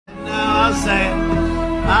I'll say it.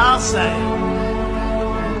 I'll say it.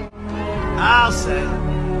 I'll say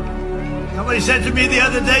it. Somebody said to me the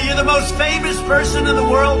other day, "You're the most famous person in the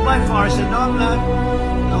world by far." I said, "No, I'm not.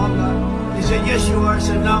 No, I'm not." He said, "Yes, you are." I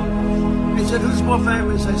said, "No." He said, "Who's more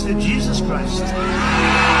famous?" I said, "Jesus Christ."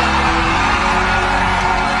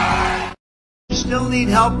 We still need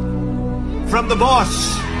help from the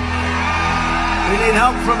boss. We need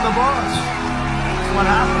help from the boss. That's what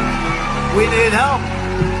happened. We need help.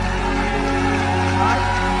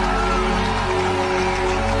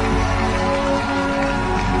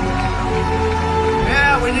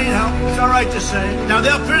 Yeah, we need help. It's all right to say. Now,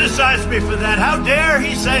 they'll criticize me for that. How dare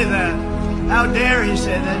he say that? How dare he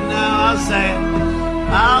say that? No, I'll say it.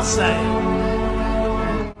 I'll say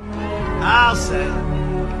it. I'll say it.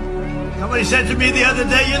 Somebody said to me the other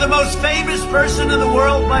day, "You're the most famous person in the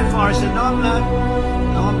world by far." I said, "No, I'm not.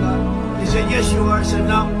 No, I'm not." He said, "Yes, you are." I said,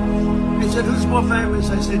 "No." He said, "Who's more famous?"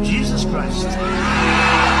 I said, "Jesus Christ."